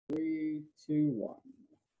2, 1.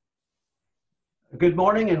 Good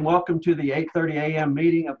morning and welcome to the 8:30 a.m.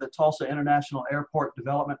 meeting of the Tulsa International Airport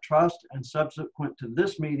Development Trust, and subsequent to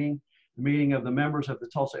this meeting, the meeting of the members of the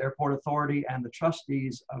Tulsa Airport Authority and the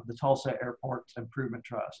trustees of the Tulsa Airport Improvement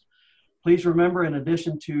Trust. Please remember, in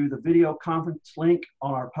addition to the video conference link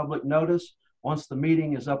on our public notice, once the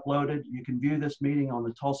meeting is uploaded, you can view this meeting on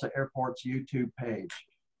the Tulsa Airport's YouTube page.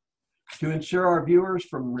 To ensure our viewers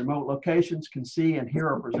from remote locations can see and hear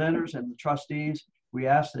our presenters and the trustees, we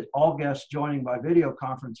ask that all guests joining by video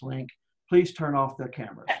conference link, please turn off their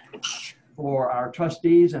cameras. For our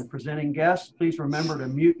trustees and presenting guests, please remember to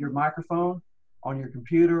mute your microphone on your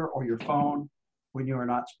computer or your phone when you are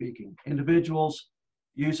not speaking. Individuals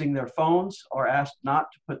using their phones are asked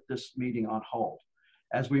not to put this meeting on hold.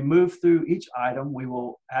 As we move through each item, we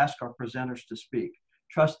will ask our presenters to speak.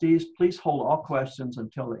 Trustees, please hold all questions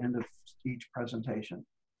until the end of each presentation.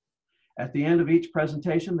 At the end of each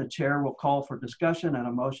presentation, the chair will call for discussion and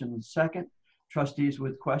a motion and second. Trustees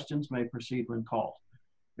with questions may proceed when called.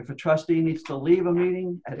 If a trustee needs to leave a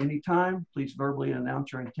meeting at any time, please verbally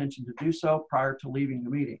announce your intention to do so prior to leaving the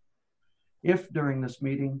meeting. If during this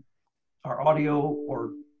meeting our audio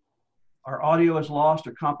is lost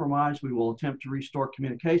or compromised, we will attempt to restore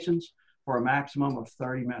communications for a maximum of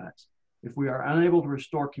 30 minutes. If we are unable to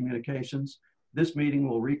restore communications, this meeting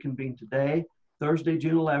will reconvene today, Thursday,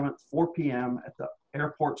 June 11th, 4 p.m. at the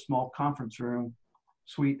Airport Small Conference Room,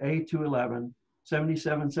 Suite A211,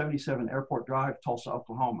 7777 Airport Drive, Tulsa,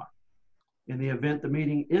 Oklahoma. In the event the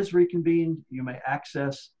meeting is reconvened, you may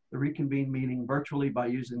access the reconvened meeting virtually by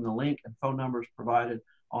using the link and phone numbers provided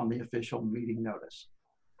on the official meeting notice.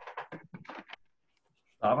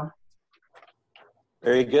 Sava?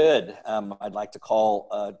 Very good. I'd like to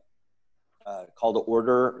call to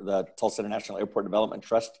order the Tulsa International Airport Development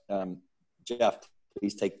Trust. Jeff,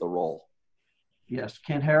 please take the roll. Yes.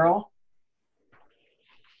 Kent Harrell?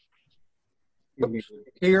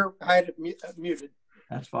 Here, I had it muted.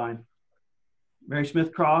 That's fine. Mary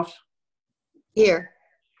Smith Crofts? Here.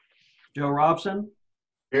 Joe Robson?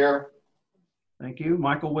 Here. Thank you.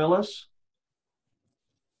 Michael Willis?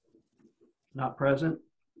 Not present.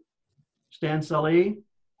 Stan Salih?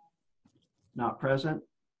 Not present.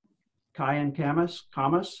 Kyan Kamas?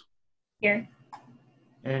 Here.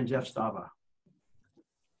 And Jeff Stava.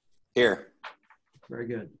 Here. Very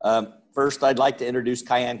good. First, I'd like to introduce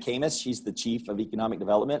Kyan Kamas. She's the Chief of Economic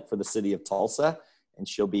Development for the City of Tulsa, and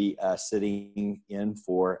she'll be sitting in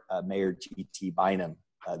for Mayor G.T. Bynum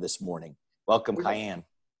this morning. Welcome, Kyan.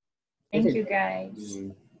 Thank you, guys.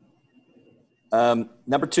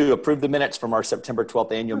 Number 2, approve the minutes from our September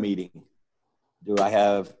 12th annual meeting. Do I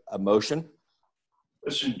have a motion?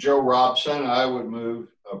 This is Joe Robson. I would move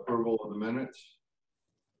approval of the minutes.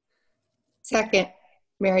 Second,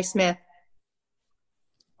 Mary Smith.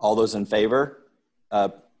 All those in favor?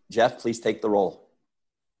 Jeff, please take the roll.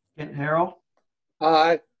 Kent Harrell?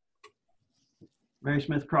 Aye. Mary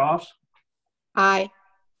Smith Crofts? Aye.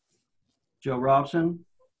 Joe Robson?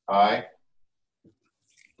 Aye.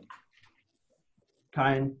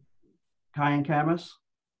 Kyan Kamas?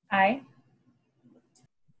 Aye.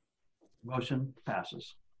 Motion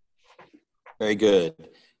passes. Very good.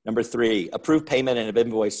 Number 3, approve payment and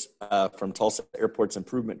invoice from Tulsa Airport's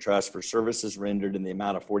Improvement Trust for services rendered in the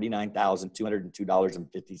amount of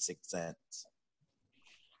 $49,202.56.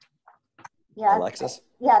 Yeah. Alexis?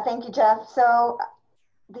 Yeah, thank you, Jeff. So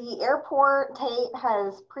the airport, TAIT,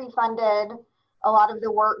 has pre-funded a lot of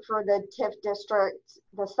the work for the TIF district,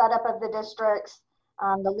 the setup of the districts,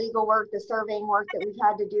 the legal work, the surveying work that we've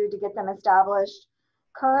had to do to get them established.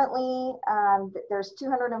 Currently, there's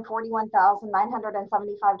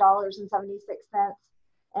 $241,975.76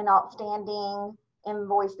 in outstanding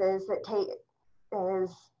invoices that TAIT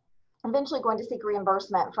is eventually going to seek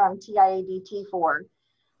reimbursement from TIADT for.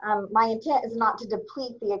 My intent is not to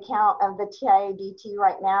deplete the account of the TIADT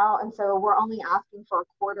right now, and so we're only asking for a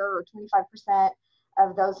quarter or 25%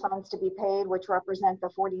 of those funds to be paid, which represent the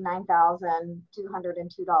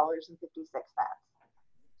 $49,202.56.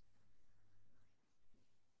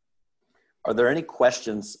 Are there any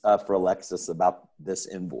questions for Alexis about this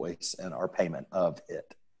invoice and our payment of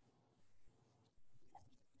it?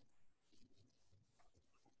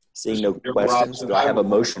 Seeing no questions, do I have a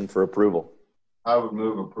motion for approval? I would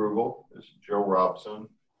move approval. This is Joe Robson.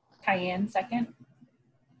 Kyan, second.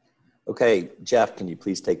 Okay, Jeff, can you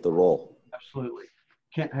please take the roll? Absolutely.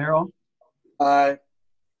 Kent Harrell? Aye.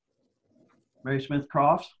 Mary Smith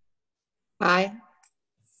Crofts? Aye.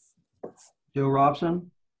 Joe Robson?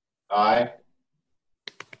 Aye.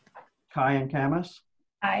 Kyan Kamas?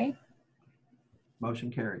 Aye. Motion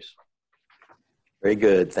carries. Very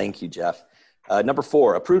good. Thank you, Jeff. Number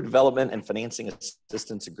 4, approved development and financing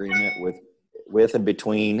assistance agreement with and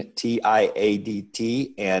between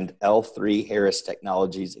TIADT and L3 Harris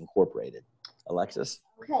Technologies Incorporated. Alexis?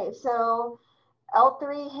 Okay, so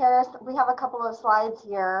L3 Harris, we have a couple of slides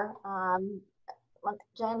here.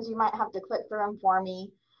 James, you might have to click through them for me.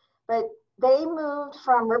 But they moved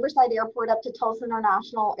from Riverside Airport up to Tulsa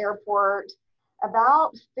International Airport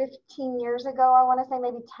about 15 years ago, I want to say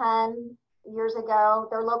maybe 10 years ago.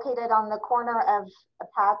 They're located on the corner of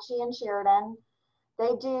Apache and Sheridan.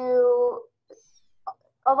 They do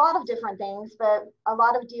a lot of different things, but a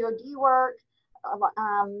lot of DoD work, a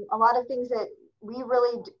lot of things that we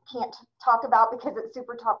really can't talk about because it's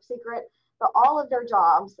super top secret, but all of their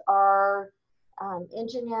jobs are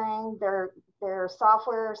engineering, their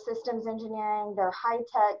software systems engineering, their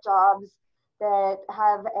high-tech jobs that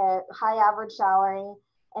have a high average salary,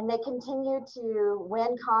 and they continue to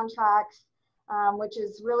win contracts, which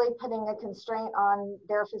is really putting a constraint on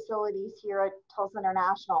their facilities here at Tulsa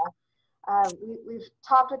International. We've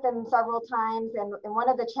talked with them several times, and one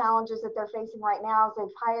of the challenges that they're facing right now is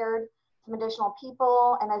they've hired some additional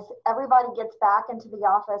people, and as everybody gets back into the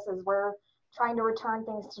office as we're trying to return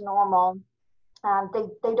things to normal,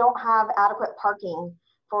 they don't have adequate parking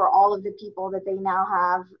for all of the people that they now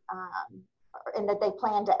have and that they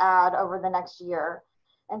plan to add over the next year.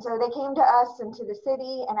 And so they came to us and to the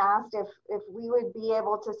city and asked if we would be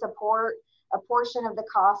able to support a portion of the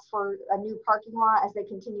cost for a new parking lot as they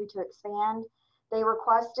continue to expand. They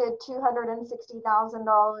requested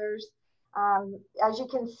 $260,000. As you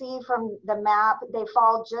can see from the map, they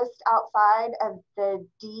fall just outside of the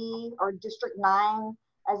D, or District 9,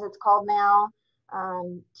 as it's called now,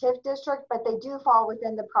 TIF district, but they do fall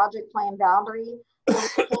within the project plan boundary. So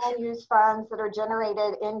we can use funds that are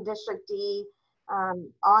generated in District D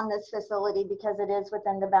on this facility because it is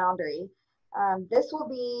within the boundary. This will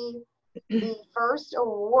be the first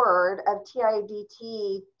award of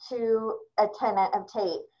TIADT to a tenant of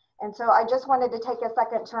TAIT. And so I just wanted to take a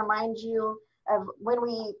second to remind you of when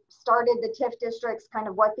we started the TIF districts, kind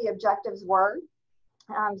of what the objectives were.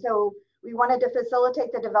 So we wanted to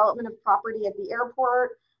facilitate the development of property at the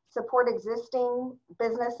airport, support existing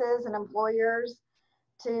businesses and employers,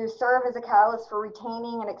 to serve as a catalyst for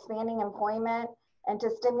retaining and expanding employment, and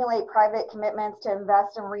to stimulate private commitments to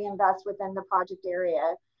invest and reinvest within the project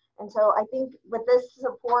area. And so I think with this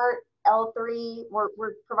support, L3,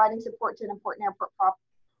 we're providing support to an important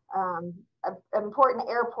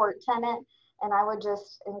airport tenant, and I would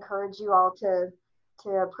just encourage you all to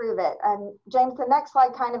approve it. And James, the next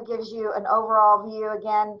slide kind of gives you an overall view.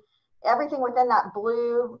 Again, everything within that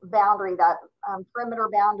blue boundary, that perimeter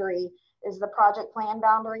boundary, is the project plan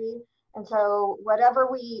boundary. And so whatever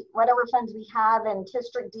funds we have in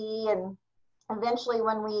District D, and eventually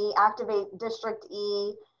when we activate District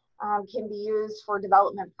E, can be used for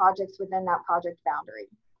development projects within that project boundary.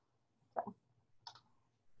 So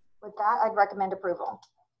with that, I'd recommend approval.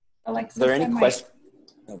 Alexis, Are there any questions?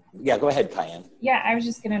 Yeah, go ahead, Cayenne. Yeah, I was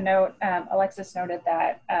just going to note, Alexis noted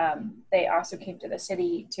that they also came to the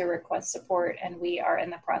city to request support, and we are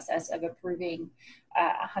in the process of approving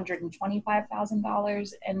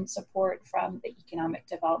 $125,000 in support from the Economic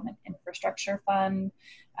Development Infrastructure Fund.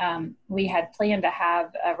 We had planned to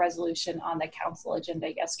have a resolution on the council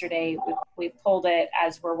agenda yesterday. We pulled it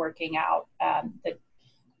as we're working out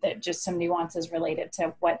just some nuances related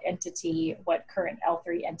to what current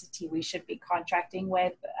L3 entity we should be contracting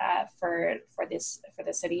with for the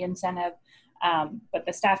city incentive. But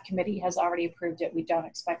the staff committee has already approved it. We don't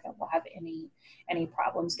expect that we'll have any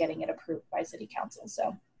problems getting it approved by city council.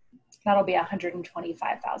 So that'll be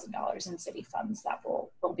 $125,000 in city funds that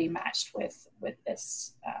will be matched with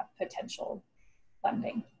this potential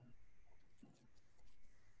funding.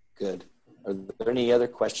 Good. Are there any other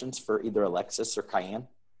questions for either Alexis or Cayenne?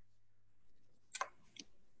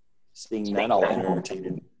 Seeing none, I'll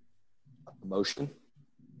entertain a motion.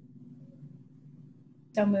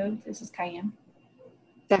 So moved. This is Cayenne.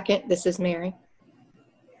 Second, this is Mary.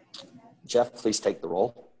 Jeff, please take the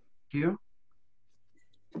roll. Thank you.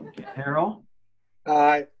 Okay, Harold?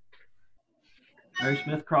 Aye. Mary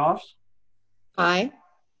Smith Cross? Aye.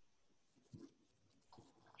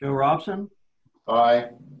 Joe Robson? Aye.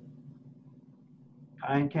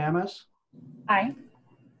 Cayenne Camus? Aye.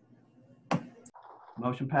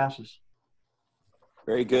 Motion passes.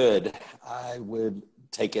 Very good. I would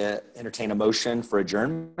entertain a motion for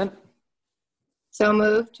adjournment. So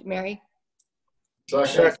moved, Mary.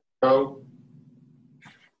 Second, Joe.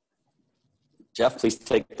 Jeff, please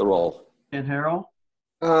take the roll. Ken Harrell?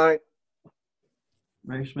 Aye.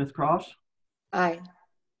 Mary Smith Cross? Aye.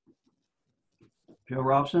 Joe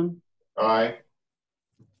Robson? Aye.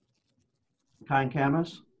 Kyan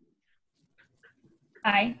Camus.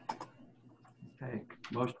 Aye. Okay,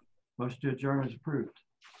 motion to adjourn is approved.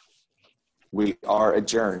 We are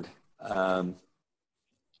adjourned.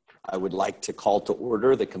 I would like to call to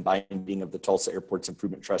order the combined meeting of the Tulsa Airports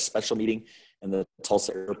Improvement Trust special meeting and the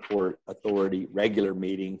Tulsa Airport Authority regular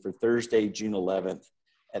meeting for Thursday, June 11th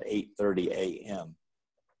at 8:30 a.m.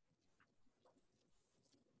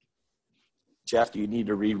 Jeff, do you need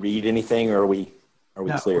to reread anything, or are we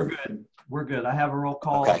No, clear? We're good. We're good. I have a roll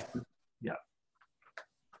call. Okay. Yeah.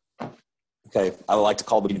 Okay, I would like to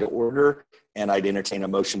call the meeting to order, and I'd entertain a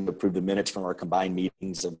motion to approve the minutes from our combined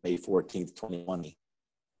meetings of May 14th, 2020.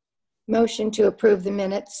 Motion to approve the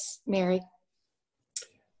minutes, Mary.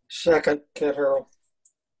 Second, Kent Harrell.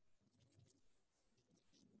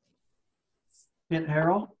 Kent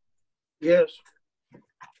Harrell, Yes.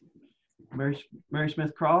 Mary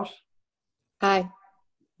Smith Cross. Aye.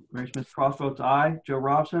 Mary Smith Cross votes aye. Joe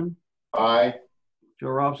Robson. Aye. Joe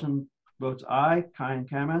Robson votes aye. Kyan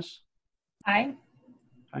Camus. Aye.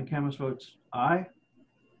 Kyan Camus votes aye.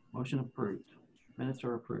 Motion approved. Minutes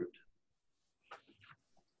are approved.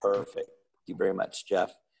 Perfect. Thank you very much,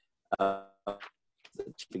 Jeff. The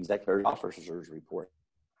Chief Executive Officer's report.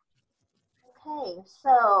 Okay,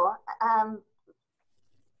 so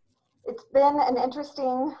it's been an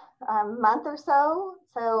interesting month or so.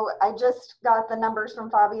 So I just got the numbers from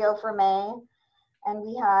Fabio for May, and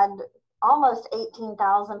we had almost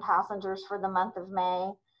 18,000 passengers for the month of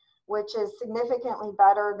May, which is significantly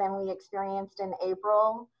better than we experienced in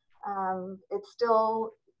April. It's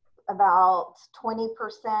still about 20%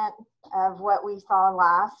 of what we saw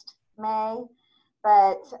last May,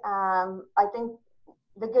 but I think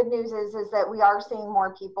the good news is that we are seeing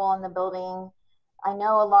more people in the building. I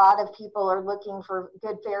know a lot of people are looking for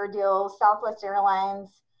good fare deals. Southwest Airlines,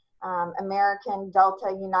 American,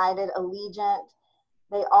 Delta, United, Allegiant,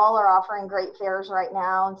 they all are offering great fares right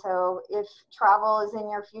now. And so if travel is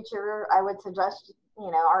in your future, I would suggest,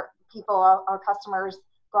 our people, our customers,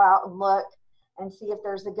 go out and look and see if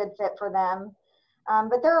there's a good fit for them.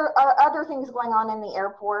 But there are other things going on in the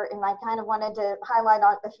airport, and I kind of wanted to highlight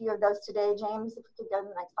on a few of those today. James, if we could go to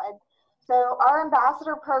the next slide. So our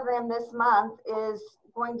ambassador program this month is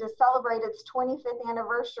going to celebrate its 25th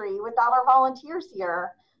anniversary without our volunteers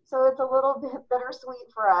here. So it's a little bit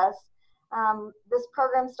bittersweet for us. This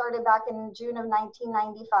program started back in June of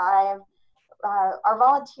 1995. Our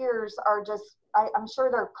volunteers are just, I'm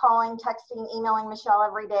sure they're calling, texting, emailing Michelle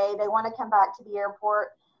every day. They want to come back to the airport.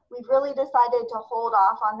 We've really decided to hold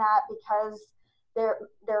off on that because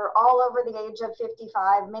they're all over the age of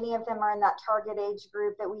 55. Many of them are in that target age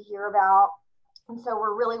group that we hear about. And so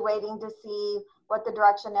we're really waiting to see what the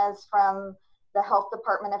direction is from the health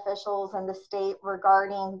department officials and the state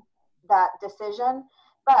regarding that decision.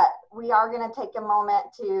 But we are going to take a moment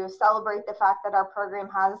to celebrate the fact that our program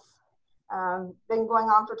has been going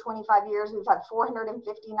on for 25 years. We've had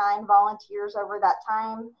 459 volunteers over that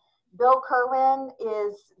time. Bill Kerwin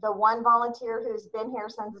is the one volunteer who's been here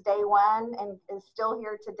since day one and is still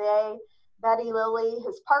here today. Betty Lilly,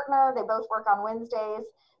 his partner, they both work on Wednesdays,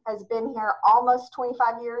 has been here almost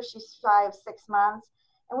 25 years. She's shy of 6 months.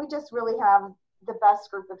 And we just really have the best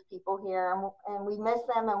group of people here. And we miss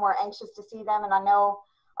them, and we're anxious to see them. And I know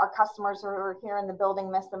our customers who are here in the building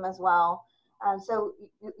miss them as well. So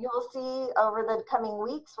you'll see over the coming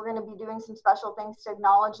weeks, we're going to be doing some special things to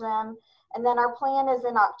acknowledge them. And then our plan is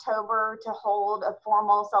in October to hold a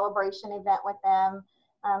formal celebration event with them,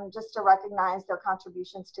 just to recognize their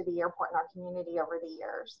contributions to the airport and our community over the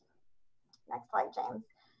years. Next slide, James.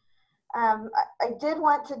 I did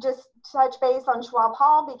want to just touch base on Schwab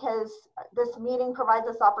Hall because this meeting provides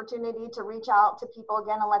us opportunity to reach out to people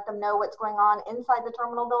again and let them know what's going on inside the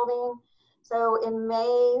terminal building. So in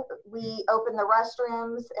May, we opened the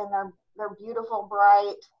restrooms, and they're beautiful,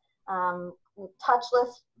 bright,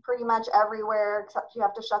 touchless pretty much everywhere, except you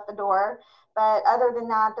have to shut the door. But other than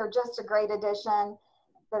that, they're just a great addition.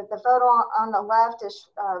 The photo on the left is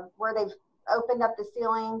where they've opened up the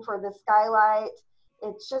ceiling for the skylight.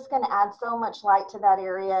 It's just going to add so much light to that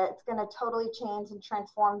area. It's going to totally change and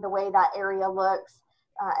transform the way that area looks.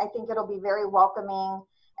 I think it'll be very welcoming.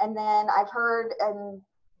 And then I've heard in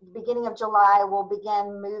the beginning of July, we'll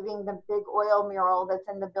begin moving the big oil mural that's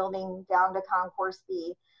in the building down to Concourse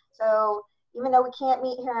B. So even though we can't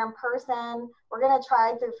meet here in person, we're going to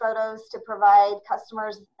try through photos to provide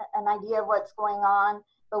customers an idea of what's going on.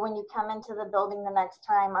 But when you come into the building the next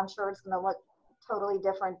time, I'm sure it's going to look totally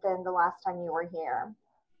different than the last time you were here.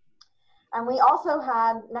 And we also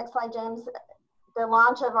had, next slide, James, the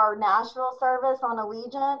launch of our Nashville service on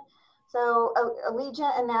Allegiant. So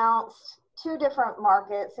Allegiant announced two different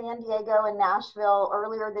markets, San Diego and Nashville,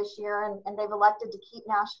 earlier this year, and they've elected to keep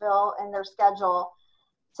Nashville in their schedule.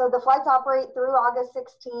 So the flights operate through August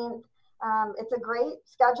 16th. It's a great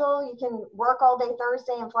schedule. You can work all day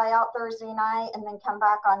Thursday and fly out Thursday night and then come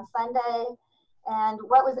back on Sunday. And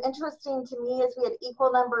what was interesting to me is we had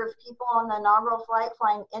equal number of people on the inaugural flight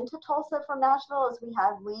flying into Tulsa from Nashville as we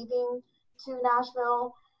had leaving to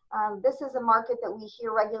Nashville. This is a market that we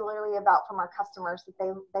hear regularly about from our customers that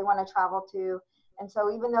they want to travel to. And so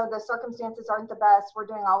even though the circumstances aren't the best, we're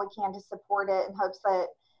doing all we can to support it in hopes that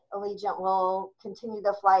Allegiant will continue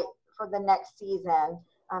the flight for the next season,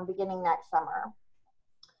 beginning next summer.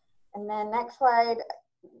 And then next slide.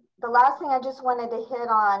 The last thing I just wanted to hit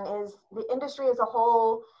on is the industry as a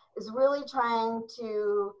whole is really trying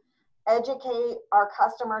to educate our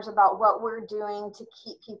customers about what we're doing to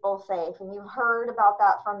keep people safe. And you've heard about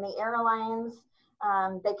that from the airlines.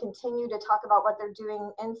 They continue to talk about what they're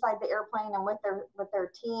doing inside the airplane and with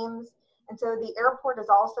their teams. And so the airport is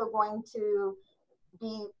also going to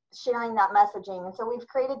be sharing that messaging. And so we've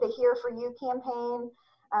created the Here For You campaign.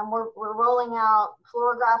 We're rolling out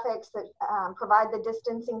floor graphics that provide the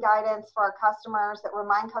distancing guidance for our customers, that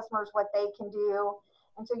remind customers what they can do.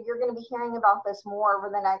 And so you're going to be hearing about this more over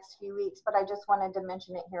the next few weeks, but I just wanted to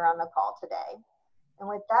mention it here on the call today. And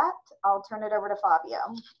with that, I'll turn it over to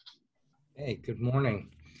Fabio. Hey, good morning.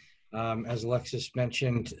 As Alexis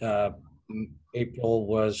mentioned, April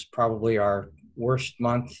was probably our worst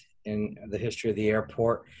month in the history of the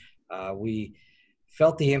airport. We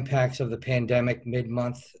felt the impacts of the pandemic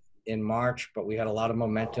mid-month in March, but we had a lot of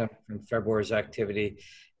momentum from February's activity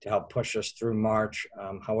to help push us through March.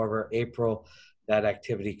 However, April, that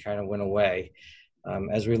activity kind of went away.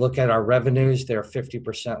 As we look at our revenues, they're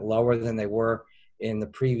 50% lower than they were in the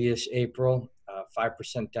previous April,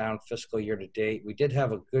 5% down fiscal year to date. We did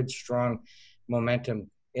have a good, strong momentum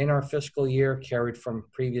in our fiscal year, carried from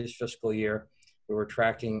previous fiscal year. We were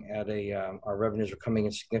tracking at our revenues are coming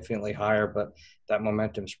in significantly higher, but that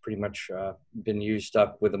momentum's pretty much been used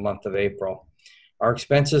up with the month of April. Our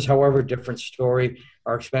expenses, however, different story.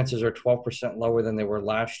 Our expenses are 12% lower than they were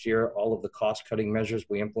last year. All of the cost-cutting measures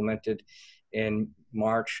we implemented in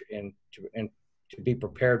March and to be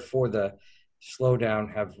prepared for the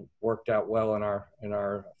slowdown have worked out well in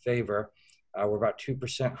our favor. We're about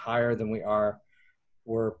 2% higher than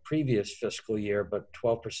were previous fiscal year, but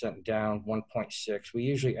 12% down, 1.6. We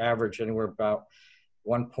usually average anywhere about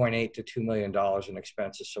 1.8 to $2 million in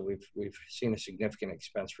expenses, so we've seen a significant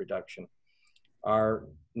expense reduction. Our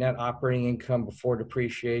net operating income before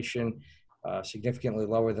depreciation, significantly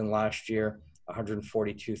lower than last year,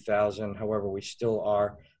 $142,000. However, we still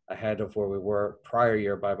are ahead of where we were prior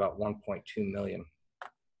year by about 1.2 million.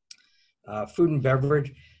 Food and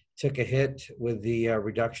beverage took a hit with the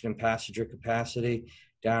reduction in passenger capacity,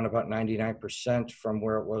 down about 99% from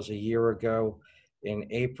where it was a year ago in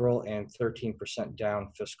April and 13% down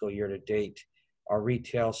fiscal year to date. Our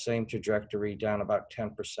retail, same trajectory, down about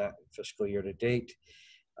 10% fiscal year to date.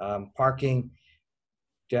 Parking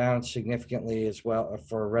down significantly as well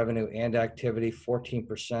for revenue and activity,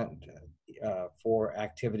 14% for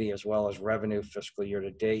activity as well as revenue fiscal year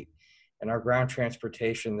to date. And our ground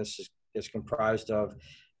transportation, this is comprised of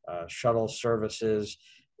shuttle services,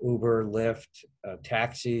 Uber, Lyft,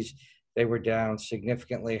 taxis. They were down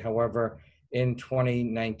significantly. However, in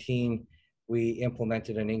 2019, we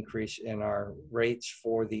implemented an increase in our rates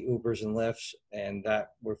for the Ubers and Lyfts, and that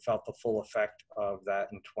we felt the full effect of that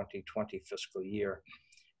in 2020 fiscal year.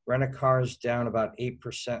 Rent-a-cars down about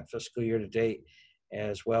 8% fiscal year to date,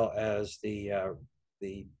 as well as the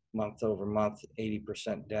month over month,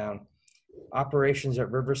 80% down. Operations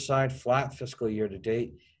at Riverside, flat fiscal year to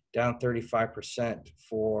date, down 35%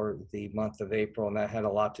 for the month of April, and that had a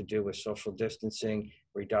lot to do with social distancing,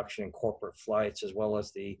 reduction in corporate flights, as well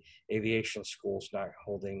as the aviation schools not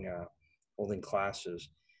holding classes.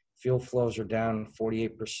 Fuel flows are down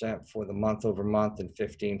 48% for the month over month and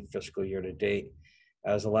 15 fiscal year to date.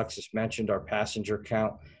 As Alexis mentioned, our passenger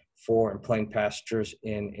count for plane passengers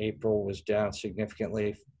in April was down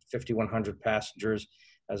significantly, 5,100 passengers,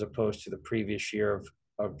 as opposed to the previous year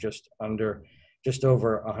of just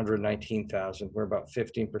over 119,000. We're about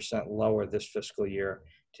 15% lower this fiscal year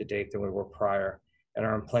to date than we were prior. And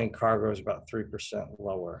our in-plane cargo is about 3%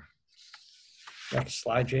 lower. Next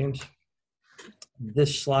slide, James.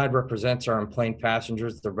 This slide represents our in-plane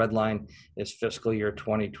passengers. The red line is fiscal year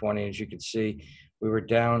 2020. As you can see, we were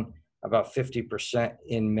down about 50%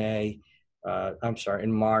 in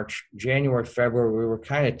in March. January, February, we were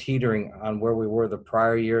kind of teetering on where we were the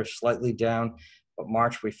prior year, slightly down, but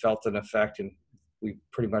March we felt an effect and we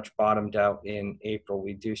pretty much bottomed out in April.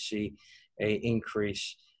 We do see an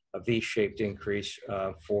increase a V-shaped increase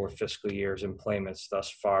for fiscal year's employments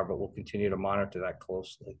thus far, but we'll continue to monitor that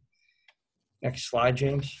closely. Next slide,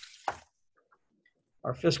 James.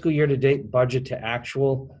 Our fiscal year-to-date budget to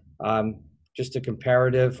actual, just a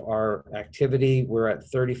comparative, our activity, we're at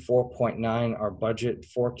 34.9, our budget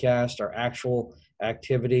forecast, our actual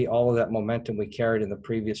activity, all of that momentum we carried in the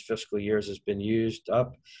previous fiscal years has been used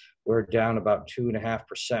up. We're down about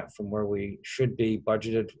 2.5% from where we should be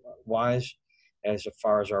budgeted-wise as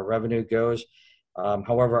far as our revenue goes.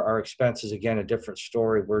 However, our expenses, again, a different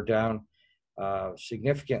story. We're down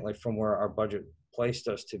significantly from where our budget placed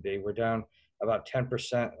us to be. We're down about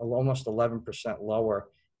 10%, almost 11% lower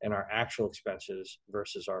in our actual expenses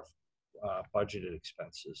versus our budgeted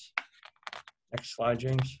expenses. Next slide,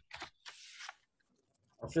 James.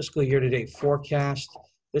 Our fiscal year-to-date forecast.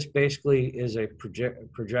 This basically is a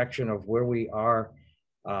projection of where we are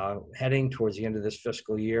heading towards the end of this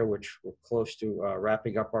fiscal year, which we're close to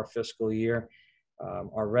wrapping up our fiscal year.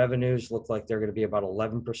 Our revenues look like they're going to be about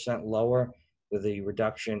 11% lower, with a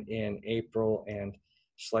reduction in April and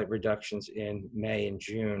slight reductions in May and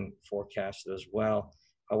June forecasted as well.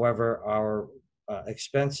 However, our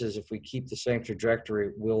expenses, if we keep the same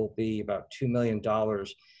trajectory, will be about $2 million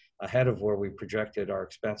ahead of where we projected our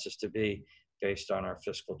expenses to be based on our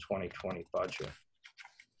fiscal 2020 budget.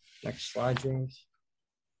 Next slide, James.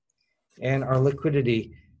 And our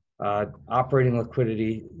liquidity, operating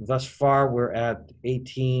liquidity, thus far we're at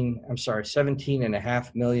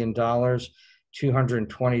 $17.5 million,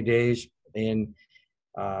 220 days. In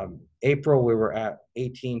April, we were at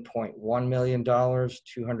 $18.1 million,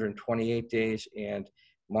 228 days, and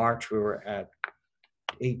March we were at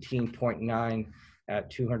 18.9 at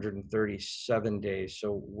 237 days.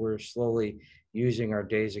 So we're slowly using our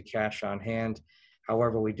days of cash on hand.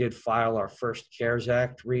 However, we did file our first CARES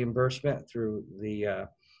Act reimbursement through the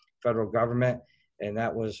federal government, and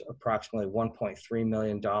that was approximately $1.3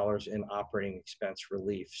 million in operating expense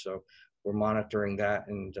relief. So we're monitoring that,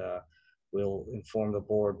 and we'll inform the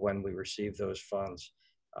board when we receive those funds.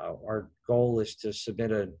 Our goal is to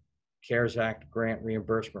submit a CARES Act grant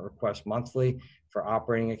reimbursement request monthly for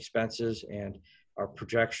operating expenses, and our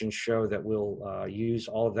projections show that we'll use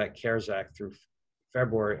all of that CARES Act through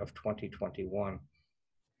February of 2021.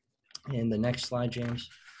 And the next slide, James.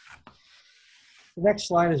 The next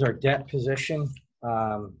slide is our debt position.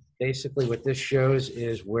 Basically what this shows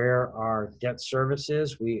is where our debt service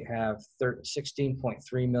is. We have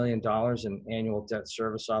 $16.3 million in annual debt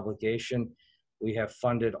service obligation. We have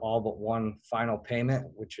funded all but one final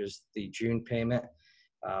payment, which is the June payment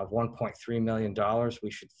of $1.3 million.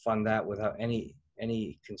 We should fund that without any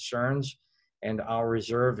concerns. And our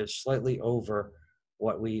reserve is slightly over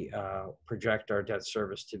what we project our debt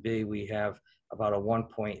service to be. We have about a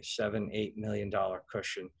 $1.78 million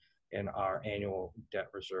cushion in our annual debt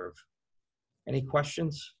reserve. Any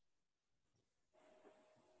questions?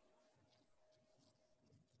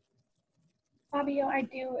 Fabio, I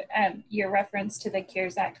do, your reference to the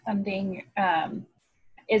CARES Act funding,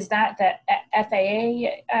 is that the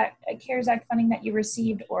FAA CARES Act funding that you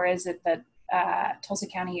received, or is it the Tulsa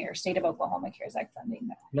County or State of Oklahoma CARES Act funding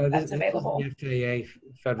that's available? This is the FAA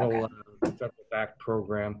federal backed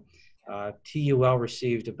program. TUL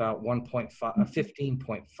received about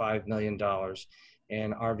 $15.5 million,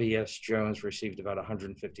 and RVS Jones received about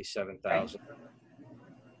 $157,000. Right.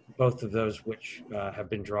 Both of those which have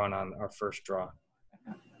been drawn on our first draw.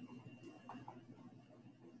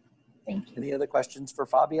 Thank you. Any other questions for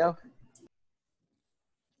Fabio?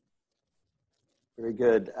 Very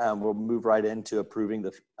good. We'll move right into approving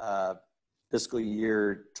the fiscal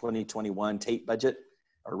year 2021 TAIT budget,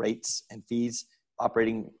 our rates and fees,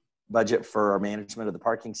 operating budget for our management of the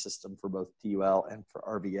parking system for both TUL and for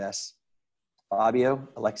RVS. Fabio,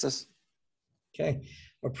 Alexis. Okay.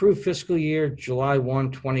 Approved fiscal year July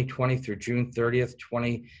 1, 2020 through June 30th,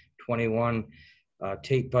 2021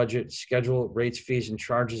 TAIT budget, schedule, rates, fees, and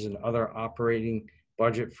charges, and other operating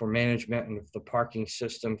budget for management and the parking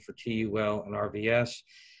system for TUL and RVS.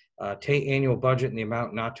 TAIT annual budget in the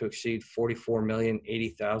amount not to exceed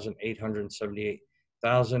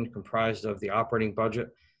 $44,080,878,000, comprised of the operating budget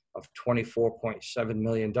of $24.7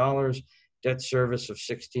 million, debt service of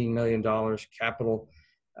 $16 million, capital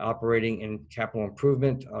operating and capital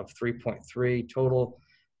improvement of 3.3, total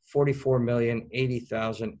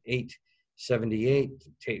 $44,080,878.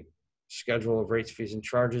 TAIT schedule of rates, fees, and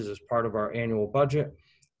charges as part of our annual budget,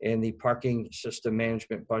 and the parking system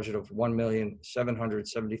management budget of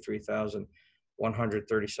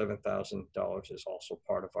 $1,773,137,000 is also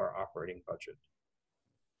part of our operating budget.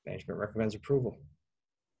 Management recommends approval.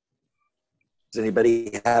 Does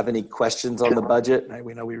anybody have any questions on the budget?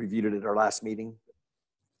 We know we reviewed it at our last meeting.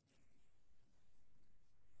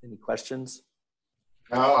 Any questions?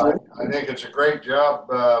 No, I think it's a great job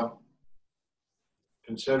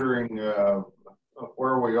considering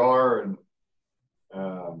where we are and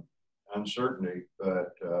uncertainty,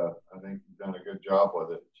 but I think you've done a good job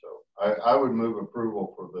with it. So I would move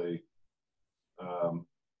approval for the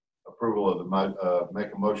approval of the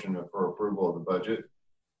make a motion for approval of the budget.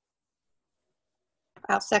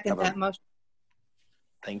 I'll second that motion.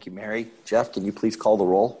 Thank you, Mary. Jeff, can you please call the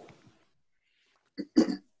roll?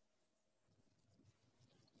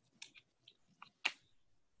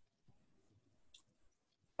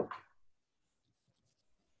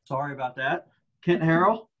 Sorry about that. Kent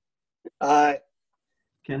Harrell? Aye.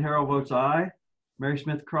 Kent Harrell votes aye. Mary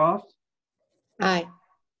Smith Cross? Aye.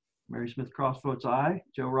 Mary Smith Cross votes aye.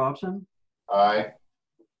 Joe Robson? Aye.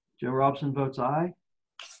 Joe Robson votes aye.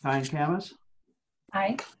 Kyan Camus?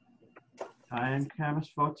 Aye. Kyan Camus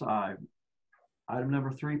votes aye. Item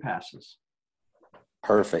number 3 passes.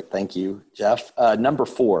 Perfect. Thank you, Jeff. Number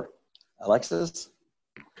 4, Alexis.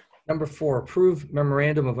 Number 4, approve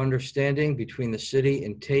memorandum of understanding between the city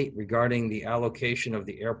and TAIT regarding the allocation of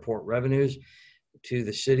the airport revenues to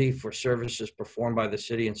the city for services performed by the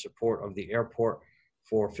city in support of the airport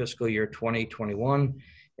for fiscal year 2021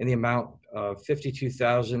 in the amount of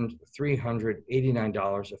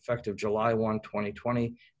 $52,389 effective July 1,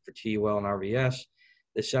 2020 for TUL and RVS.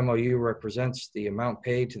 This MOU represents the amount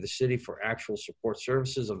paid to the city for actual support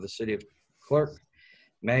services of the city of clerk,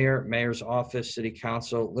 mayor, mayor's office, city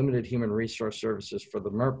council, limited human resource services for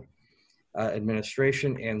the MERP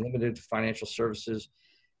administration, and limited financial services,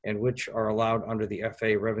 and which are allowed under the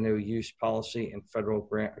FAA revenue use policy and federal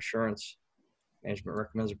grant assurance. Management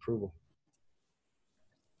recommends approval.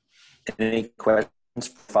 Any questions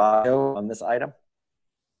for Fabio on this item?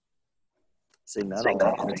 Seeing none,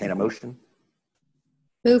 I'll entertain a motion.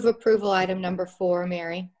 Move approval item number 4,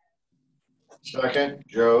 Mary. Second,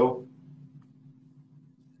 Joe.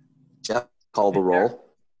 Jeff, call the roll.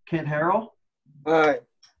 Kent Harrell? Aye.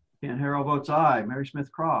 Kent Harrell votes aye. Mary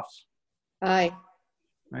Smith Cross? Aye.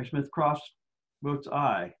 Mary Smith Cross votes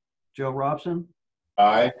aye. Joe Robson?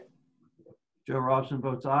 Aye. Joe Robson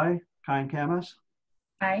votes aye. Kyan Camus?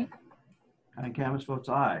 Aye. Kyan Camus votes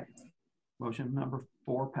aye. Motion number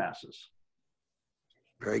 4 passes.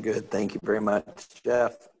 Very good. Thank you very much,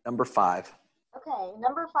 Jeff. Number 5. Okay,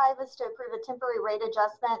 number 5 is to approve a temporary rate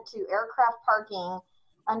adjustment to aircraft parking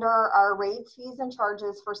under our rates, fees, and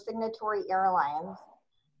charges for signatory airlines.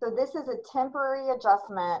 So this is a temporary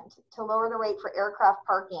adjustment to lower the rate for aircraft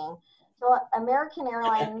parking. So American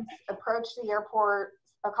Airlines approached the airport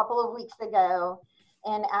a couple of weeks ago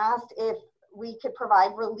and asked if we could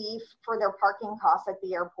provide relief for their parking costs at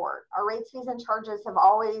the airport. Our rates, fees, and charges have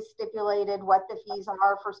always stipulated what the fees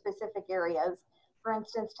are for specific areas. For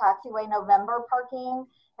instance, taxiway November parking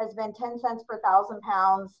has been 10 cents per 1,000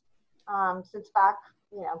 pounds since back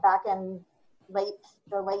in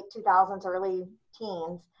the late 2000s, early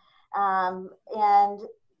teens. And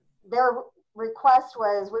their request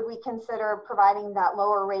was, would we consider providing that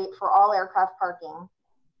lower rate for all aircraft parking?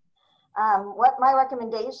 What my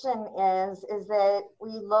recommendation is that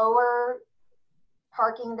we lower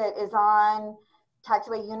parking that is on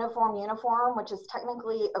taxiway uniform, which is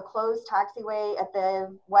technically a closed taxiway at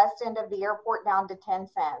the west end of the airport, down to 10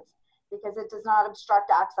 cents because it does not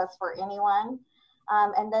obstruct access for anyone.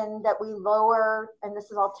 And then that we lower, and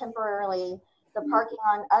this is all temporarily, the parking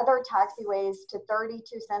on other taxiways to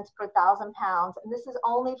 32 cents per 1,000 pounds. And this is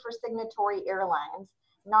only for signatory airlines.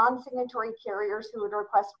 Non-signatory carriers who would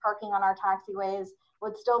request parking on our taxiways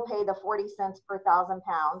would still pay the 40 cents per 1,000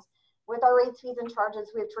 pounds. With our rates, fees, and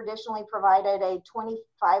charges, we've traditionally provided a 25%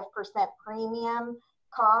 premium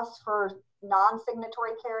cost for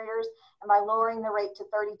non-signatory carriers. And by lowering the rate to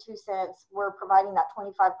 32 cents, we're providing that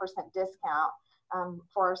 25% discount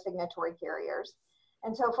for our signatory carriers.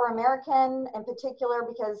 And so for American in particular,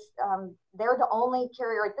 because they're the only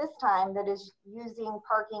carrier at this time that is using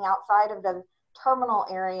parking outside of the terminal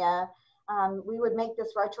area, we would make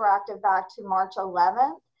this retroactive back to March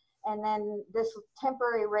 11th. And then this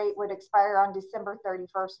temporary rate would expire on December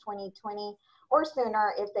 31st, 2020, or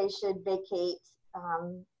sooner if they should vacate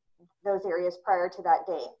those areas prior to that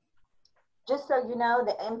date. Just so you know,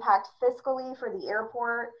 the impact fiscally for the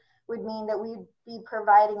airport would mean that we'd be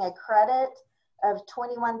providing a credit of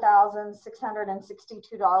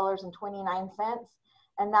 $21,662.29.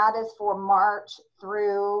 And that is for March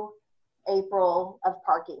through April of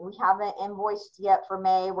parking. We haven't invoiced yet for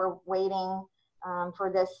May. We're waiting for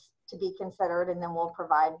this to be considered, and then we'll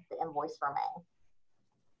provide the invoice for May.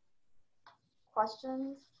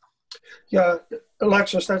 Questions? Yeah,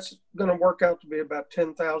 Alexis, that's going to work out to be about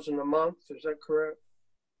 $10,000 a month. Is that correct?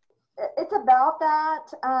 It's about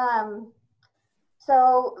that.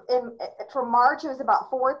 So for March, it was about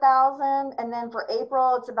 4,000. And then for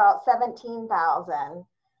April, it's about 17,000.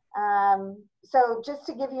 So just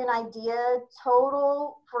to give you an idea,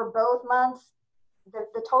 total for both months,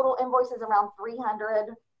 the total invoice is around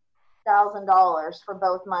 $300,000 for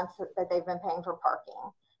both months that they've been paying for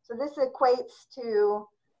parking. So this equates to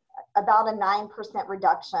about a 9%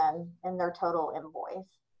 reduction in their total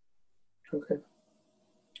invoice. Okay.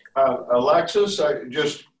 Alexis, I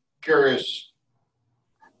just curious,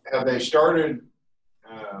 have they started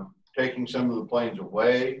taking some of the planes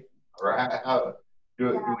away, or how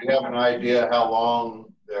do we have an idea how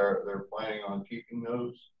long they're planning on keeping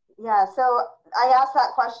those? Yeah, so I asked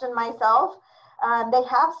that question myself. They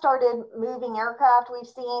have started moving aircraft. We've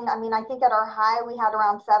seen, I mean, I think at our high, we had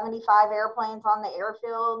around 75 airplanes on the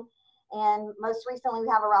airfield. And most recently we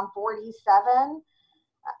have around 47.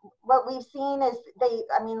 What we've seen is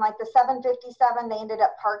like the 757, they ended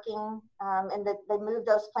up parking and they moved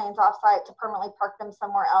those planes off site to permanently park them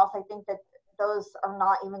somewhere else. I think that those are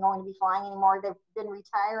not even going to be flying anymore. They've been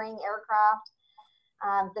retiring aircraft.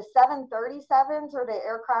 The 737s are the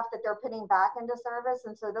aircraft that they're putting back into service.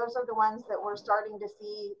 And so those are the ones that we're starting to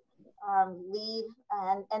see leave.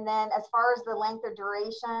 And then as far as the length of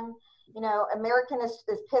duration, you know, American is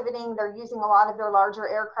pivoting. They're using a lot of their larger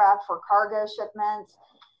aircraft for cargo shipments.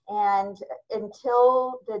 And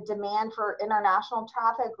until the demand for international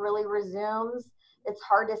traffic really resumes, it's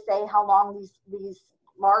hard to say how long these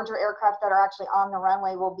larger aircraft that are actually on the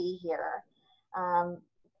runway will be here.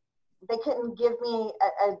 They couldn't give me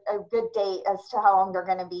a good date as to how long they're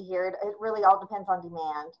going to be here. It really all depends on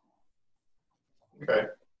demand. Okay.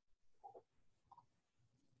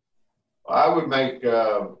 I would make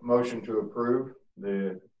a motion to approve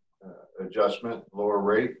the adjustment, lower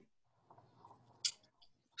rate.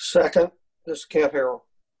 Second, this is Kent Harrell.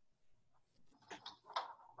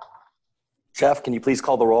 Jeff, can you please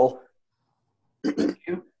call the roll? Thank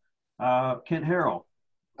you. Kent Harrell,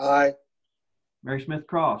 Aye. Mary Smith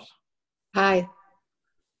Cross, Aye.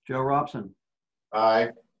 Joe Robson,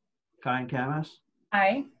 Aye. Kyan Camus.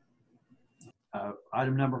 Aye.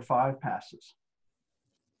 Item number 5 passes.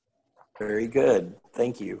 Very good.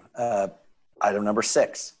 Thank you. Item number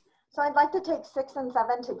 6. So I'd like to take 6 and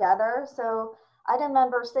 7 together. So item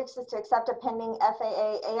number 6 is to accept a pending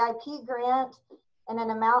FAA AIP grant in an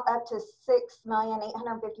amount up to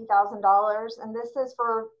 $6,850,000. And this is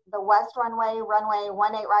for the west runway 18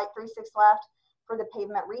 right, 36 left for the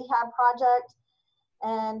pavement rehab project.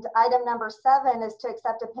 And item number 7 is to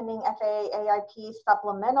accept a pending FAA AIP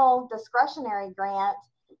supplemental discretionary grant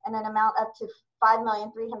in an amount up to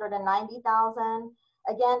 $5,390,000.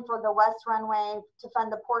 Again, for the west runway to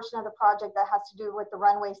fund the portion of the project that has to do with the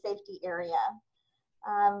runway safety area.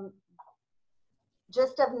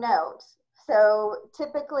 Just of note, so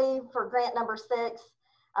typically for grant number 6,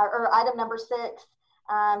 or item number 6,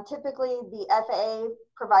 typically the FAA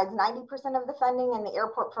provides 90% of the funding and the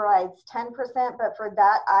airport provides 10%, but for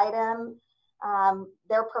that item,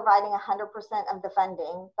 they're providing 100% of the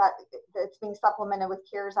funding that's being supplemented with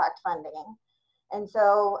CARES Act funding. And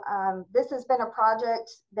so this has been a project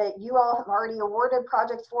that you all have already awarded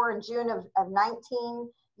projects for. In June of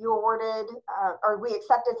 19. You awarded, or we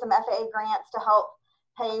accepted some FAA grants to help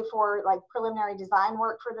pay for like preliminary design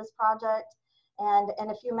work for this project. And in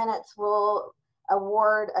a few minutes, we'll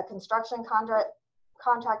award a construction contract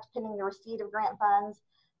pending the receipt of grant funds.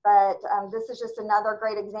 But this is just another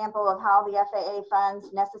great example of how the FAA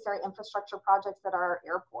funds necessary infrastructure projects at our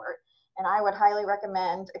airport. And I would highly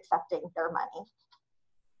recommend accepting their money.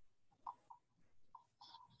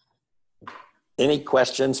 Any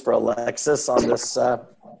questions for Alexis on this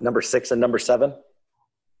number 6 and number 7?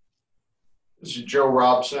 This is Joe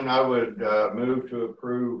Robson. I would move to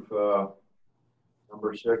approve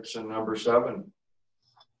number 6 and number 7.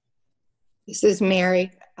 This is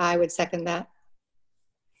Mary. I would second that.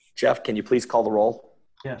 Jeff, can you please call the roll?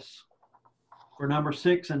 Yes. For number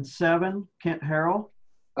 6 and 7, Kent Harrell.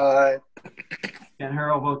 Aye. Kent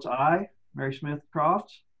Harrell votes aye. Mary Smith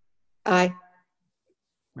Cross. Aye.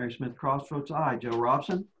 Mary Smith Cross votes aye. Joe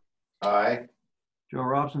Robson. Aye. Joe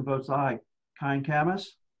Robson votes aye. Kyan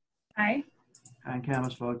Camus. Aye. Kyan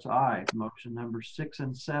Camus votes aye. Motion number 6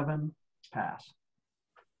 and 7 pass.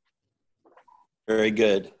 Very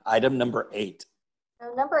good. Item number 8.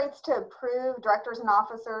 So number 8 is to approve directors and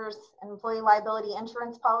officers employee liability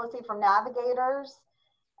insurance policy from Navigators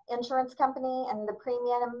Insurance Company, and the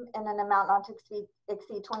premium in an amount not to exceed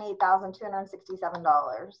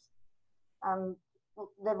 $28,267.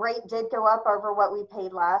 The rate did go up over what we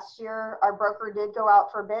paid last year. Our broker did go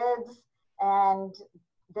out for bids, and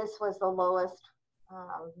this was the lowest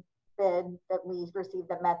bid that we received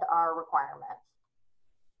that met our requirements.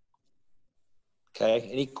 Okay,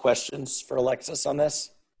 any questions for Alexis on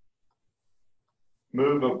this?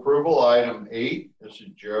 Move approval item 8. This is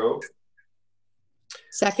Joe.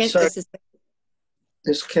 Second, Second. this is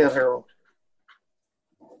This is Kent Harold.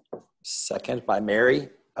 Second by Mary.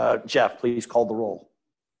 Jeff, please call the roll.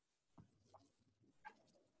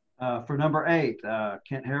 For number 8,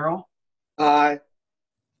 Kent Harrell, Aye.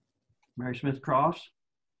 Mary Smith Cross.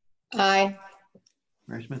 aye.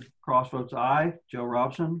 Mary Smith Cross votes aye. Joe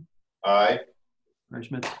Robson. Aye.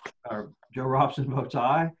 Joe Robson votes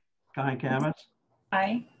aye. Kyan Kamis.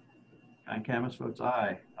 Aye. Kyan Kamis votes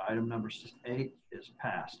aye. Item number 8 is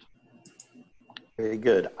passed. Very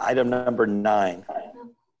good. Item number 9.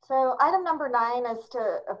 So item number 9 is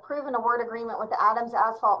to approve an award agreement with Adams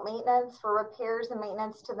Asphalt Maintenance for repairs and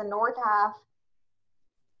maintenance to the north half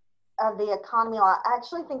of the economy lot. I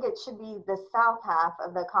actually think it should be the south half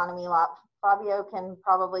of the economy lot. Fabio can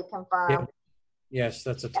probably confirm. Yeah. Yes,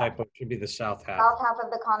 that's a typo. It should be the south half. South half of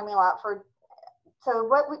the economy lot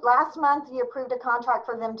so last month you approved a contract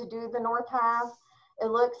for them to do the north half. It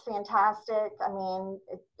looks fantastic. I mean,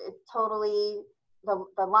 it totally,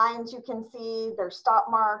 the lines you can see, there's stop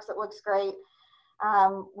marks, it looks great.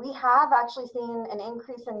 We have actually seen an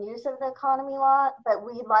increase in use of the economy lot, but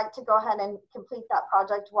we'd like to go ahead and complete that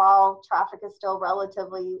project while traffic is still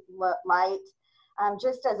relatively light.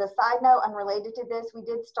 Just as a side note, unrelated to this, we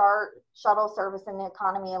did start shuttle service in the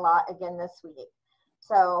economy lot again this week.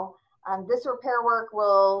 So this repair work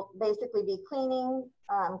will basically be cleaning,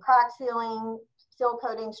 crack sealing, seal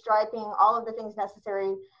coating, striping, all of the things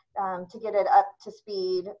necessary to get it up to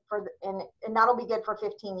speed and that'll be good for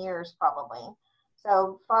 15 years probably.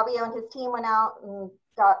 So Fabio and his team went out and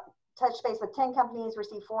got touch base with 10 companies,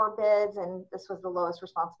 received 4 bids, and this was the lowest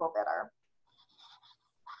responsible bidder.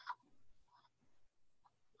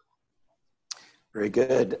 Very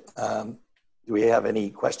good. Do we have any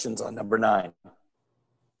questions on number 9?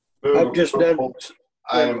 I've just done.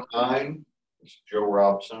 Item 9. This is Joe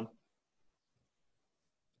Robson.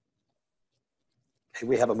 Okay,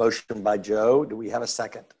 we have a motion by Joe. Do we have a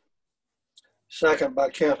second? Second by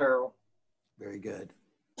Kent Harold. Very good.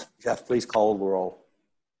 Jeff, please call the roll.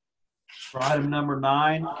 For item number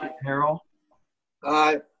 9, Kent Harrell.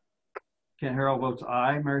 Aye. Kent Harrell votes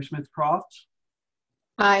aye. Mary Smith Cross.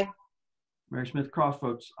 Aye. Mary Smith Cross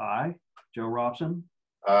votes aye. Joe Robson.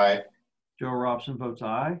 Aye. Joe Robson votes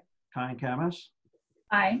aye. Kyan Kamis.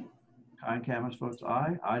 Aye. Kyan Kamis votes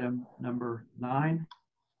aye. Item number 9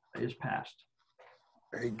 is passed.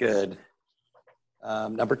 Very good.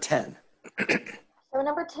 Number 10. So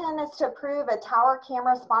number 10 is to approve a tower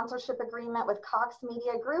camera sponsorship agreement with Cox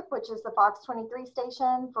Media Group, which is the Fox 23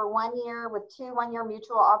 station, for 1 year with 2 one-year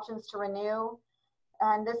mutual options to renew.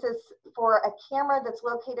 And this is for a camera that's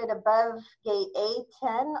located above gate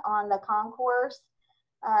A10 on the concourse.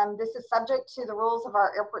 This is subject to the rules of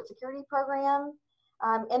our airport security program.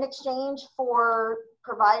 In exchange for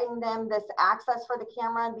providing them this access for the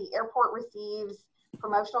camera, the airport receives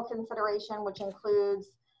promotional consideration, which includes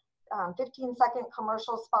 15-second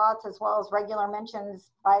commercial spots, as well as regular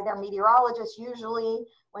mentions by their meteorologists, usually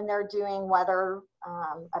when they're doing weather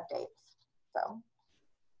updates. So.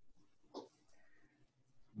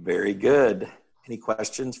 Very good. Any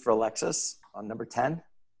questions for Alexis on number 10?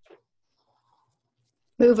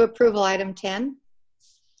 Move approval item 10.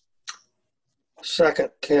 Second,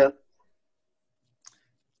 Kent.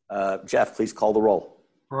 Jeff, please call the roll.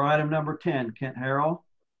 For item number 10, Kent Harrell.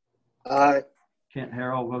 Aye. Kent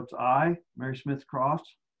Harrell votes aye. Mary Smith Cross.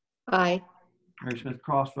 Aye. Mary Smith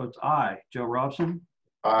Cross votes aye. Joe Robson.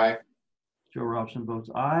 Aye. Joe Robson votes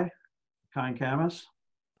aye. Kyan Kamis.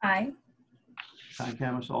 Aye. Kyan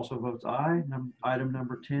Kamis also votes aye. Item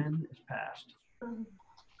number 10 is passed.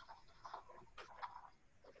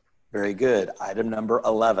 Very good. Item number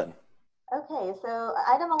 11. Okay, so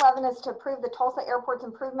item 11 is to approve the Tulsa Airports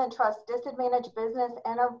Improvement Trust Disadvantaged Business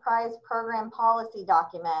Enterprise Program Policy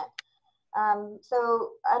document.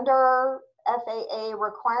 So under FAA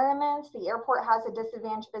requirements, the airport has a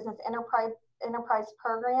disadvantaged business enterprise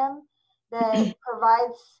program that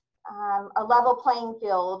provides a level playing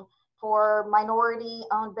field for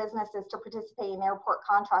minority-owned businesses to participate in airport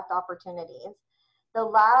contract opportunities. The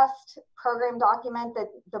last program document that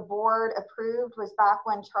the board approved was back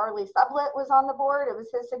when Charlie Sublett was on the board. It was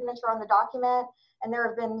his signature on the document, and there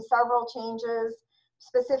have been several changes.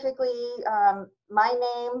 Specifically, my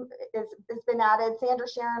name has been added, Sandra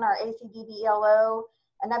Sharon, our ACDB ELO,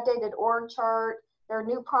 an updated org chart. There are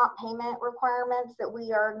new prompt payment requirements that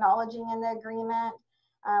we are acknowledging in the agreement.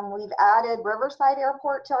 We've added Riverside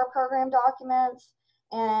Airport to our program documents,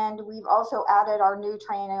 And we've also added our new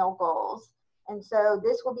triennial goals. And so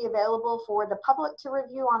this will be available for the public to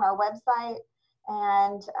review on our website.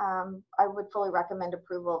 And I would fully recommend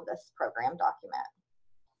approval of this program document.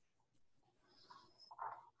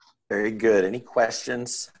 Very good. Any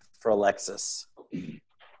questions for Alexis? Do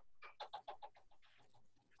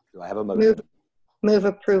I have a motion? Move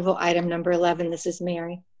approval, item number 11. This is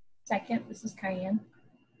Mary. Second, this is Cayenne.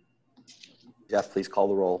 Jeff, please call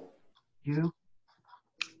the roll. Thank you.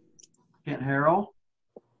 Kent Harrell.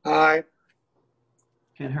 Aye.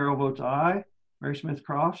 Kent Harrell votes aye. Mary Smith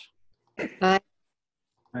Cross. Aye.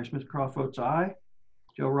 Mary Smith Cross votes aye.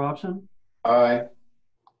 Joe Robson. Aye.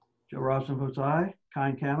 Joe Robson votes aye.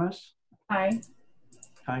 Kyan Camus. Aye.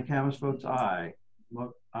 Kyan Camus votes aye.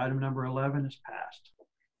 Item number 11 is passed.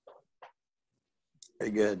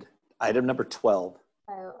 Very good. Item number 12.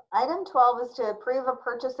 So item 12 is to approve a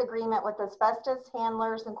purchase agreement with Asbestos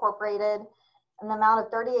Handlers Incorporated in the amount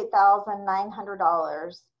of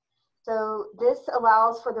 $38,900. So this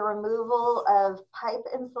allows for the removal of pipe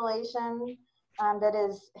insulation that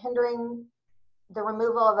is hindering the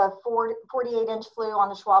removal of a 48-inch flue on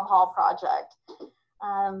the Schwab Hall project.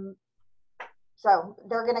 So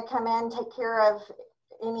they're going to come in, take care of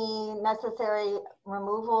any necessary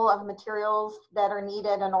removal of materials that are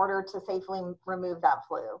needed in order to safely remove that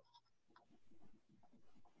flue.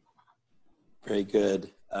 Very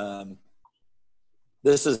good.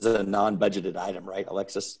 This is a non-budgeted item, right,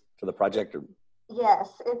 Alexis, for the project? Or?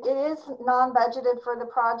 Yes, it is non-budgeted for the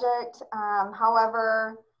project.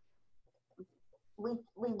 However, we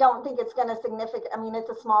don't think it's going to I mean, it's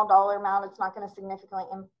a small dollar amount. It's not going to significantly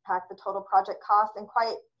impact the total project cost. And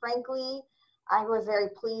quite frankly, I was very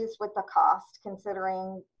pleased with the cost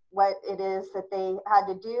considering what it is that they had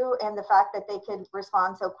to do and the fact that they could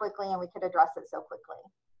respond so quickly and we could address it so quickly.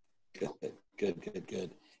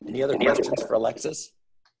 Good. Any other questions for Alexis?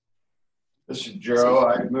 This is Joe.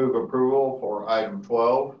 I move approval for item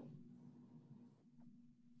 12.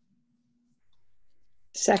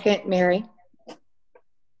 Second, Mary.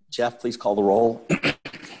 Jeff, please call the roll.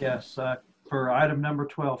 Yes, for item number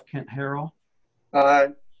 12, Kent Harrell.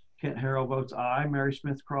 Aye. Kent Harrell votes aye. Mary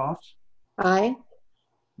Smith Cross. Aye.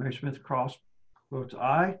 Mary Smith Cross votes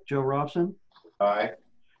aye. Joe Robson. Aye.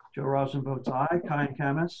 Joe Robson votes aye. Kyan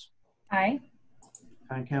Camus. Aye.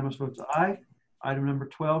 Kyan Camus votes aye. Item number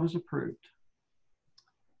 12 is approved.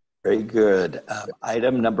 Very good.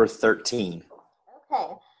 Item number 13.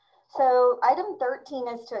 Okay, so item 13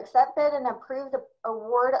 is to accept bid and approve the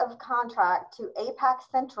award of contract to APAC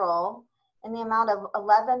Central in the amount of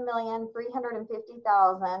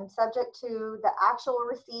 $11,350,000, subject to the actual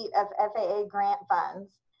receipt of FAA grant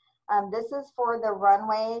funds. This is for the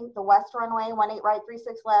runway, the west runway, 18 right,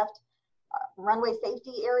 36 left, runway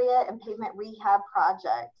safety area and pavement rehab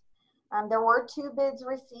project. There were 2 bids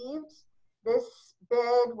received. This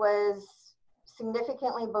bid was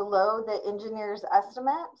significantly below the engineer's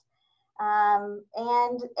estimate, and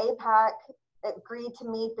APAC agreed to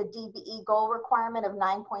meet the DBE goal requirement of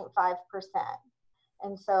 9.5%.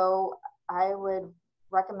 And so I would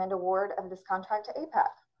recommend award of this contract to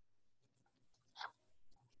APAC.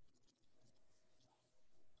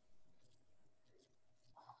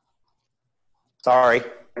 Sorry.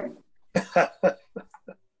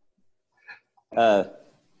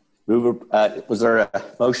 Was there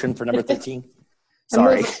a motion for number 13?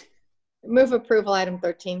 Sorry. Move approval, item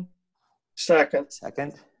 13. Second.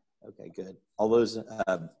 Second? Okay, good. All those,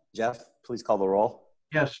 Jeff, please call the roll.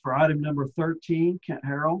 Yes, for item number 13, Kent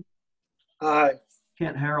Harrell. Aye.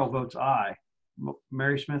 Kent Harrell votes aye.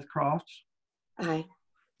 Mary Smith Cross. Aye.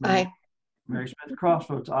 Aye. Mary Smith Cross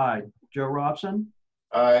votes aye. Joe Robson.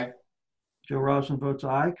 Aye. Joe Robson votes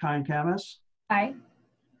aye. Kyan Camus. Aye.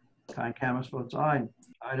 Kyan Camus votes aye.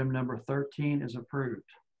 Item number 13 is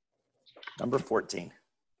approved. Number 14.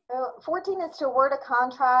 14 is to award a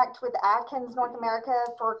contract with Atkins North America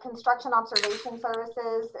for construction observation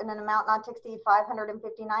services in an amount not to exceed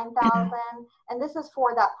 $559,000. And this is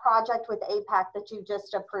for that project with APAC that you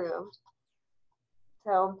just approved.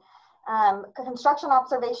 So construction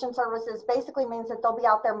observation services basically means that they'll be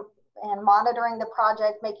out there and monitoring the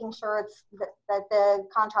project, making sure it's that the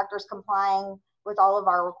contractor's complying with all of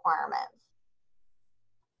our requirements.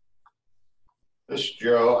 This is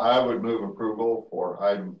Joe. I would move approval for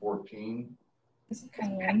item 14. This is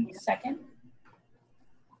Cayenne. Second.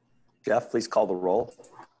 Jeff, please call the roll.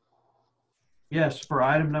 Yes, for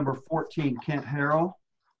item number 14, Kent Harrell.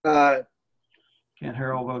 Aye. Kent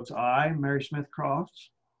Harrell votes aye. Mary Smith Cross.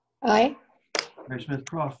 Aye. Mary Smith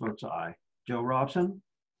Cross votes aye. Joe Robson.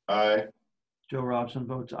 Aye. Joe Robson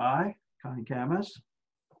votes aye. Kyan Camus.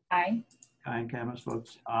 Aye. Kyan Camus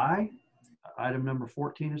votes aye. Item number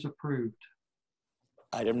 14 is approved.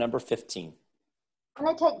 Item number 15. I'm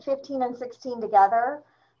going to take 15 and 16 together.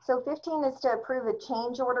 So 15 is to approve a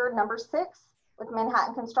change order number 6 with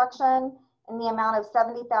Manhattan Construction in the amount of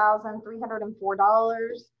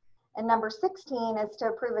 $70,304. And number 16 is to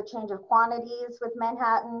approve a change of quantities with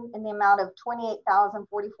Manhattan in the amount of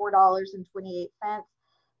 $28,044.28.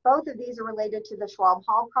 Both of these are related to the Schwab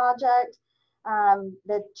Hall project.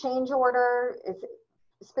 The change order is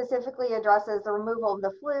specifically addresses the removal of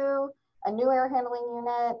the flue, a new air handling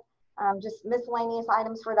unit, just miscellaneous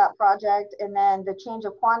items for that project. And then the change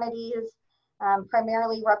of quantities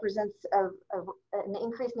primarily represents an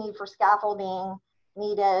increased need for scaffolding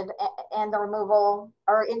needed and the removal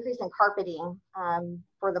or increase in carpeting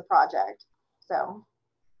for the project. So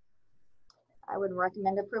I would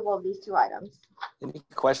recommend approval of these 2 items. Any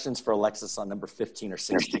questions for Alexis on number 15 or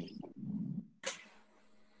 16?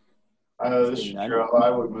 This is Joe.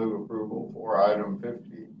 I would move approval for item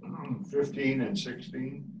 15 and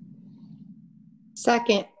 16.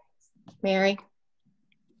 Second, Mary.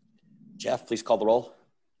 Jeff, please call the roll.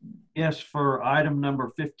 Yes, for item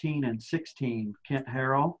number 15 and 16, Kent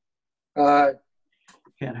Harrell. Aye.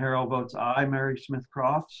 Kent Harrell votes aye. Mary Smith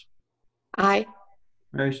Crofts. Aye.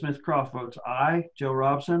 Mary Smith Croft votes aye. Joe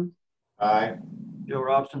Robson. Aye. Joe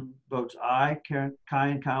Robson votes aye. Kyan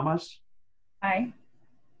Kamas. Aye.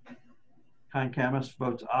 Kyan Kamas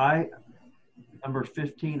votes aye. Numbers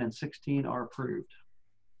 15 and 16 are approved.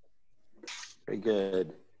 Very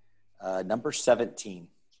good. Number 17.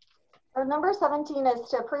 So number 17 is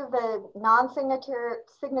to approve the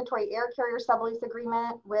non-signatory air carrier sublease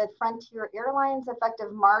agreement with Frontier Airlines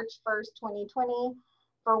effective March 1st, 2020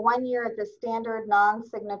 for 1 year at the standard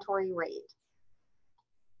non-signatory rate.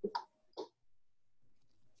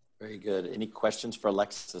 Very good. Any questions for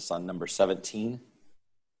Alexis on number 17?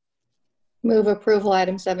 Move approval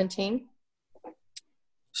item 17.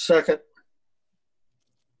 Second.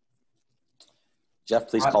 Jeff,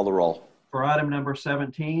 please call the roll. For item number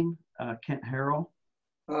 17, Kent Harrell.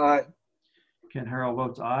 Aye. Kent Harrell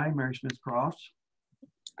votes aye. Mary Smith Crofts.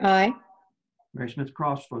 Aye. Mary Smith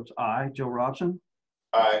Crofts votes aye. Joe Robson.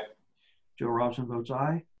 Aye. Joe Robson votes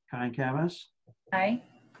aye. Kyan Kamas. Aye.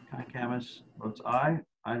 Kyan Kamas votes aye.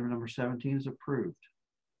 Item number 17 is approved.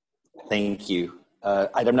 Thank you.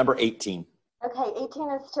 Item number 18. Okay,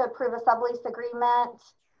 18 is to approve a sublease agreement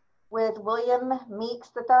with William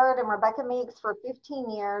Meeks III and Rebecca Meeks for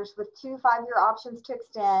 15 years with 2 5-year options to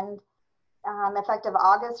extend effective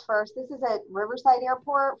August 1st. This is at Riverside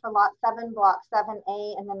Airport for Lot 7, Block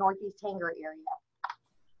 7A in the Northeast Hangar area.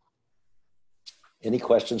 Any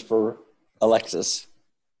questions for Alexis?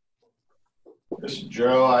 This is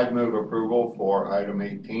Joe. I'd move approval for item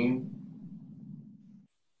 18.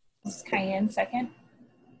 This is Cayenne, second.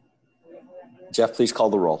 Jeff, please call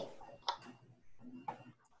the roll.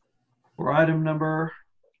 For item number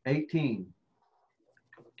 18,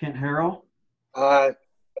 Kent Harrell. Aye.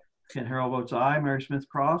 Kent Harrell votes aye. Mary Smith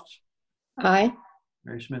Crofts. Aye.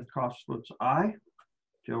 Mary Smith Crofts votes aye.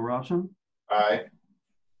 Joe Robson. Aye.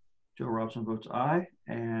 Joe Robson votes aye.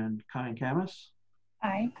 And Kyan Kamas.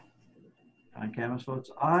 Aye. Kyan Kamas votes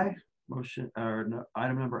aye.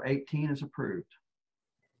 Item number 18 is approved.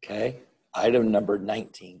 Okay. Item number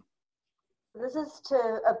 19. This is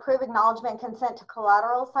to approve acknowledgement consent to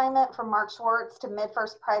collateral assignment from Mark Schwartz to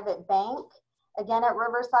MidFirst Private Bank, again at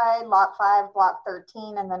Riverside, Lot 5, Block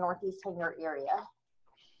 13 in the Northeast Hangar area.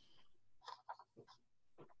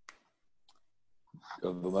 Do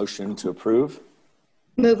you have a motion to approve?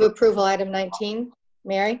 Move approval item 19.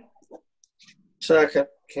 Mary. Second.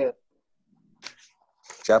 Kent.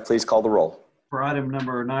 Jeff, please call the roll. For item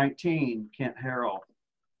number 19, Kent Harrell.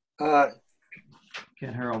 Aye.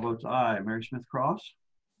 Kent Harrell votes aye. Mary Smith Crofts.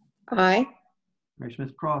 Aye. Mary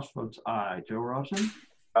Smith Crofts votes aye. Joe Robson.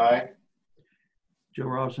 Aye. Joe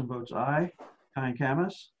Robson votes aye. Kyan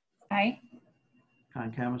Kamas. Aye.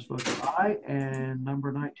 Kyan Kamas votes aye. And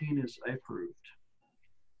number 19 is approved.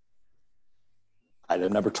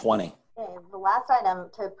 Item number 20. Okay, the last item,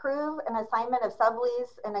 to approve an assignment of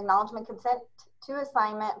sublease and acknowledgement consent to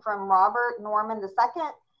assignment from Robert Norman II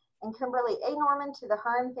and Kimberly A. Norman to the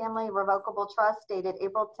Hearn Family Revocable Trust dated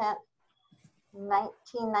April 10th,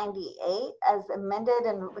 1998, as amended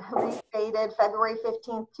and restated February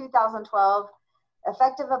 15th, 2012,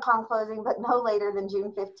 effective upon closing, but no later than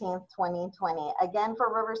June 15th, 2020. Again,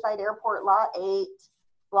 for Riverside Airport, Lot 8,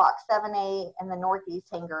 Block 7A in the Northeast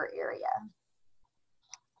Hangar area.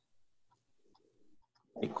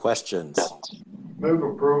 Any questions? Move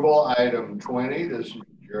approval item 20. This is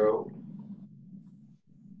Joe.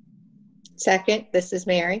 Second, this is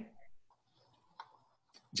Mary.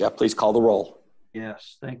 Jeff, please call the roll.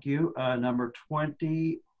 Yes, thank you. Number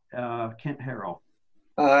 20, Kent Harrell.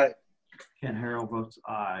 Aye. Kent Harrell votes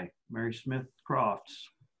aye. Mary Smith Crofts.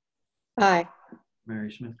 Aye.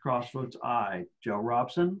 Mary Smith Crofts votes aye. Joe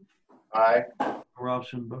Robson. Aye. Joe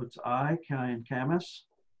Robson votes aye. Kyan Camus.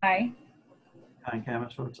 Aye. Kyan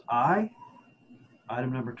Camus votes aye.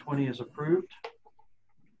 Item number 20 is approved.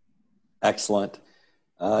 Excellent.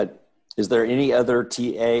 Is there any other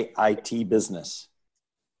TAIT business?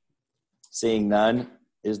 Seeing none.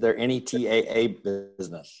 Is there any TAA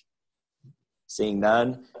business? Seeing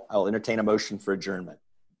none, I will entertain a motion for adjournment.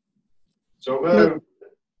 So moved.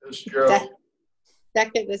 This is Joe.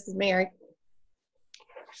 Second, this is Mary.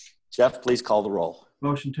 Jeff, please call the roll.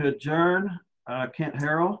 Motion to adjourn. Kent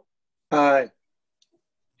Harrell. Aye.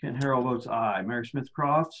 Kent Harrell votes aye. Mary Smith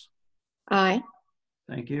Crofts. Aye.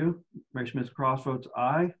 Thank you. Mary Smith Crofts votes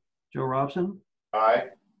aye. Joe Robson. Aye.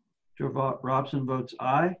 Joe Robson votes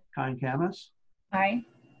aye. Kyan Camus. Aye.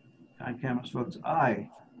 Kyan Camus votes aye.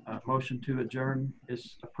 Motion to adjourn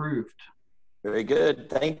is approved. Very good.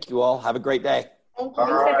 Thank you all. Have a great day. Thank you. All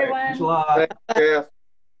Thanks, right. everyone. Thanks a lot. Thanks, Jeff.